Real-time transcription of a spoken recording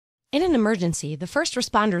In an emergency, the first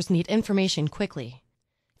responders need information quickly.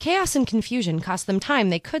 Chaos and confusion cost them time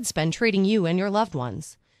they could spend treating you and your loved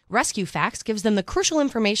ones. Rescue Facts gives them the crucial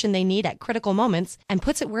information they need at critical moments and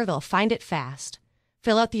puts it where they'll find it fast.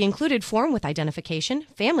 Fill out the included form with identification,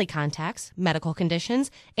 family contacts, medical conditions,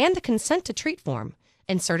 and the consent to treat form.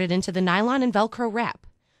 Insert it into the nylon and Velcro wrap.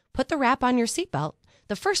 Put the wrap on your seatbelt,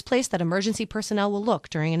 the first place that emergency personnel will look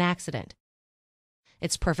during an accident.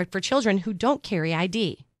 It's perfect for children who don't carry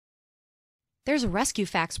ID. There's a Rescue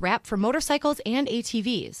Facts wrap for motorcycles and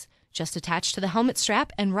ATVs. Just attach to the helmet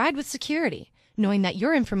strap and ride with security, knowing that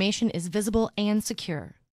your information is visible and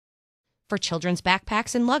secure. For children's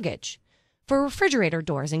backpacks and luggage. For refrigerator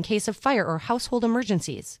doors in case of fire or household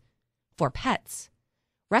emergencies. For pets.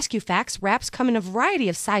 Rescue Facts wraps come in a variety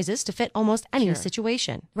of sizes to fit almost any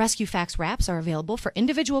situation. Rescue Facts wraps are available for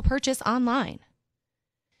individual purchase online.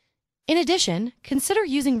 In addition, consider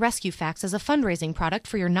using Rescue Facts as a fundraising product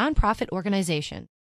for your nonprofit organization.